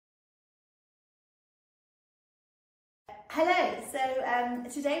Hello, so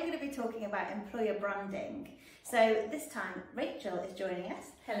today we're going to be talking about employer branding. So this time Rachel is joining us.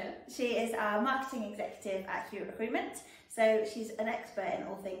 Hello. She is our marketing executive at Recruitment, so she's an expert in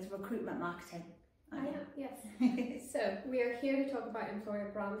all things recruitment marketing. I am, yes. So we are here to talk about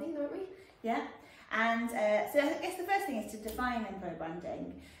employer branding, aren't we? Yeah, and so I guess the first thing is to define employer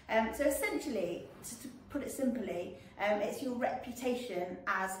branding. So essentially, to put it simply, it's your reputation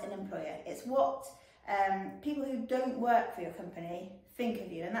as an employer. It's what people who don't work for your company think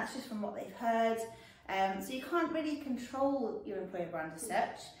of you, and that's just from what they've heard. So you can't really control your employer brand as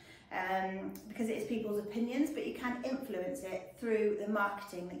such, because it is people's opinions, but you can influence it through the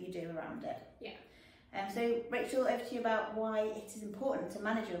marketing that you do around it. Yeah. So Rachel, over to you about why it is important to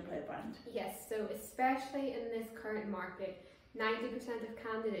manage your employer brand. Yes, so especially in this current market, 90%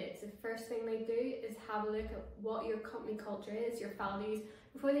 of candidates, the first thing they do is have a look at what your company culture is, your values,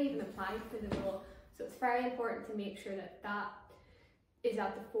 before they even apply for the role. So it's very important to make sure that that is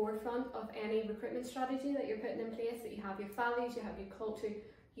at the forefront of any recruitment strategy that you're putting in place, that you have your values, you have your culture,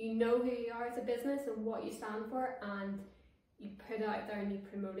 you know who you are as a business and what you stand for, and you put it out there and you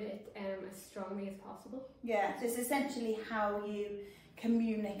promote it as strongly as possible. Yeah, so it's essentially how you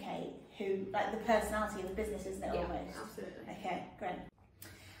communicate who, like the personality of the business, isn't it? Yeah, almost? Absolutely. Okay, great.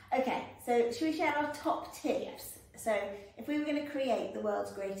 Okay, so should we share our top tips? Yes. So if we were going to create the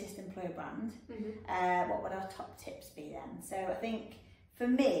world's greatest employer brand, what would our top tips be then? So I think for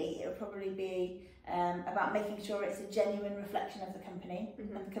me, it would probably be about making sure it's a genuine reflection of the company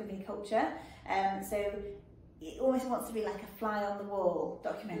and the company culture. So it almost wants to be like a fly on the wall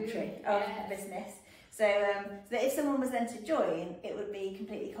documentary of the business. So that if someone was then to join, it would be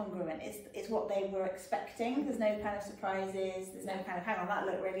completely congruent. It's what they were expecting. There's no kind of surprises. There's no kind of, hang on, that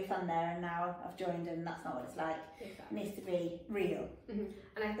looked really fun there, and now I've joined and that's not what it's like. Exactly. It needs to be real.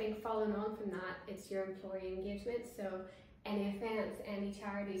 And I think following on from that, it's your employee engagement. So any events, any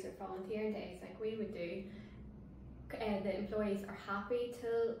charities or volunteering days like we would do, the employees are happy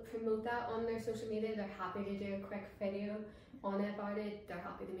to promote that on their social media. They're happy to do a quick video on it about it. They're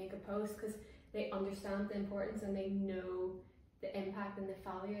happy to make a post because they understand the importance and they know the impact and the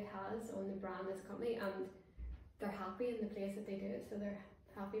value it has on the brand as a company, and they're happy in the place that they do it, so they're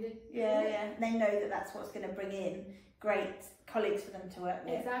happy to They know that that's what's going to bring in great colleagues for them to work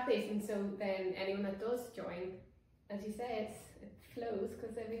with. Exactly, and so then anyone that does join, as you say, it flows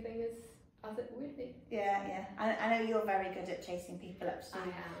because everything is as it would be. Yeah. I know you're very good at chasing people up to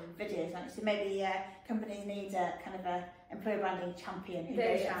videos, aren't you? So maybe companies need a kind of a employer branding champion who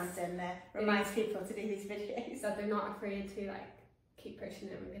goes around and reminds people to do these videos. That they're not afraid to like keep pushing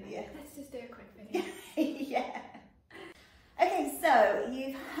them and be like, let's just do a quick video. Yeah. Okay, so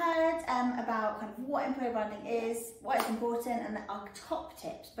you've heard about kind of what employer branding is, why it's important, and our top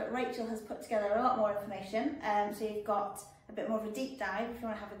tips, but Rachel has put together a lot more information, so you've got a bit more of a deep dive if you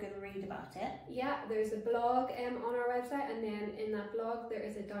want to have a good read about it. Yeah, there's a blog on our website, and then in that blog there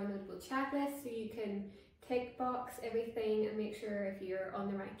is a downloadable checklist, so you can tick box everything and make sure if you're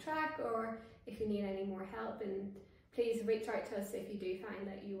on the right track or if you need any more help, and please reach out to us if you do find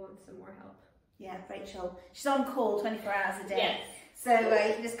that you want some more help. Yeah, Rachel, she's on call 24 hours a day. Yes. So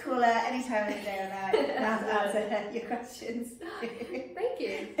you can just call her any time of the day or night and answer your questions. Thank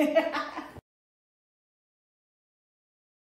you.